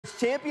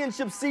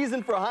championship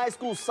season for high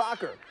school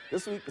soccer.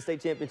 This week, the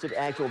state championship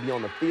action will be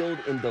on the field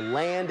in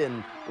DeLand,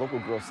 and local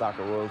girls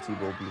soccer royalty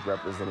will be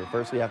represented.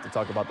 First, we have to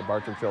talk about the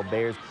Bartram Trail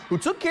Bears, who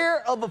took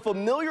care of a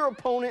familiar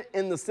opponent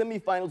in the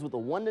semifinals with a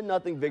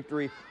 1-0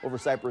 victory over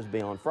Cypress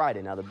Bay on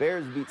Friday. Now, the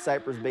Bears beat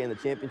Cypress Bay in the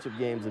championship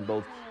games in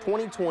both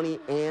 2020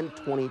 and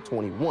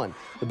 2021.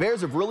 The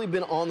Bears have really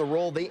been on the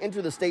roll. They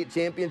enter the state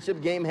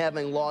championship game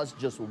having lost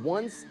just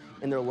once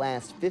in their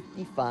last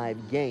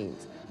 55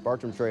 games.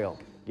 Bartram Trail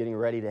getting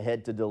ready to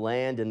head to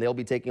DeLand, and they'll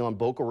be taking on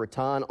Boca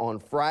Raton on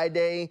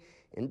Friday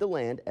in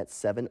DeLand at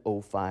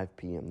 7:05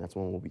 p.m. That's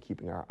when we'll be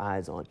keeping our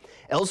eyes on.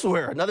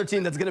 Elsewhere, another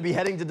team that's going to be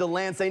heading to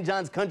DeLand, St.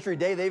 John's Country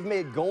Day. They've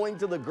made going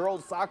to the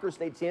girls' soccer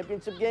state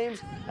championship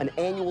games an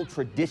annual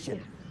tradition.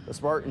 The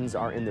Spartans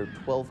are in their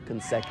 12th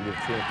consecutive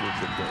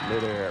championship game.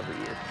 They're there every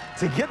year.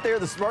 To get there,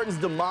 the Spartans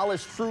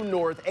demolished True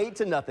North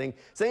 8-0.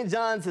 St.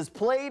 John's has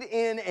played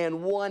in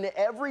and won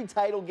every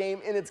title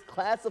game in its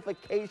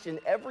classification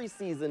every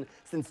season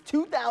since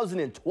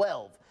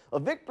 2012. A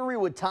victory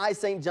would tie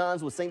St.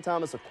 John's with St.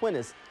 Thomas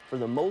Aquinas for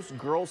the most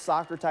girls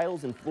soccer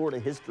titles in Florida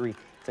history.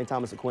 St.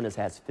 Thomas Aquinas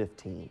has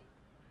 15.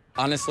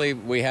 Honestly,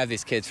 we have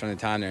these kids from the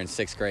time they're in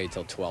 6th grade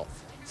till 12th.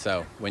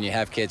 So when you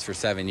have kids for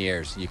 7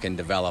 years, you can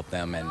develop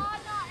them,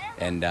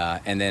 and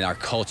then our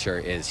culture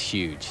is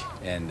huge.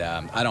 And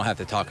I don't have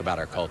to talk about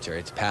our culture.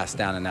 It's passed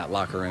down in that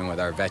locker room with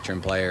our veteran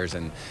players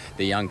and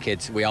the young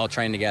kids. We all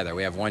train together.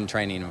 We have one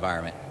training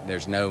environment.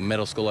 There's no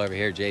middle school over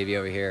here, JV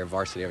over here,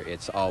 varsity over here.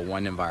 It's all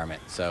one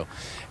environment. So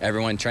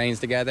everyone trains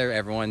together.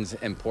 Everyone's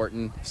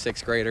important.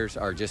 6th graders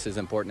are just as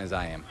important as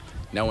I am.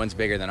 No one's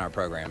bigger than our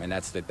program, and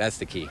that's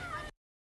the key.